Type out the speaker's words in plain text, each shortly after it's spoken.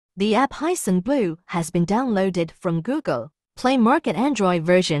The app Hyson Blue has been downloaded from Google Play Market Android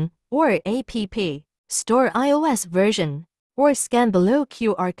version or App Store iOS version, or scan below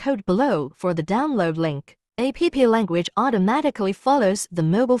QR code below for the download link. App language automatically follows the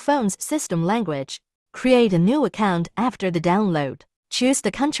mobile phone's system language. Create a new account after the download. Choose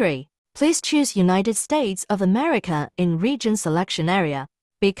the country. Please choose United States of America in region selection area,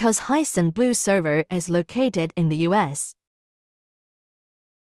 because Hyson Blue server is located in the US.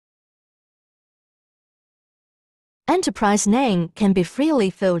 Enterprise name can be freely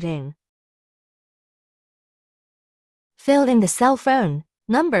filled in. Fill in the cell phone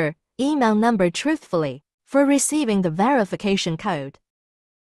number, email number truthfully for receiving the verification code.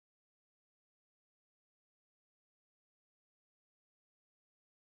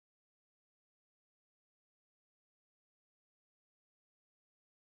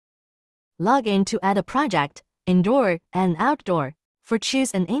 Log in to add a project, indoor and outdoor. For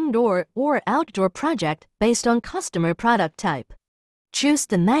choose an indoor or outdoor project based on customer product type. Choose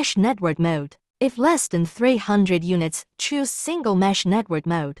the mesh network mode. If less than 300 units, choose single mesh network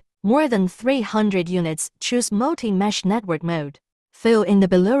mode. More than 300 units, choose multi-mesh network mode. Fill in the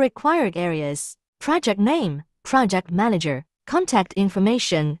below required areas: project name, project manager, contact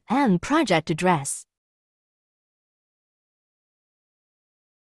information, and project address.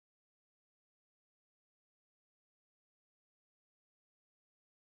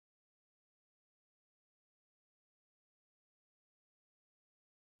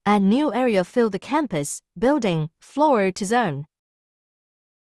 Add new area. Fill the campus, building, floor to zone.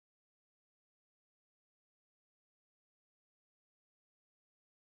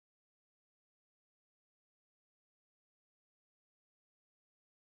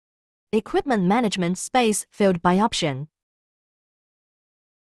 Equipment management space filled by option.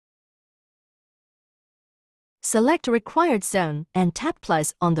 Select required zone and tap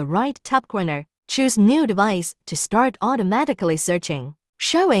plus on the right top corner. Choose new device to start automatically searching,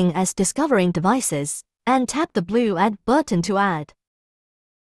 showing as discovering devices, and tap the blue add button to add.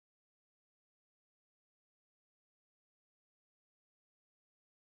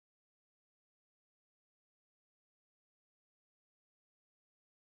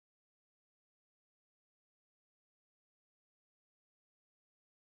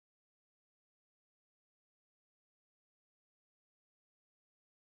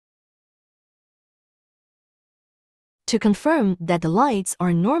 To confirm that the lights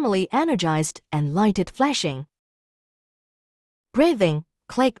are normally energized and lighted flashing. Breathing,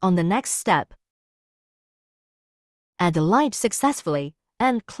 click on the next step. Add the light successfully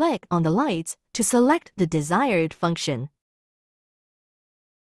and click on the lights to select the desired function.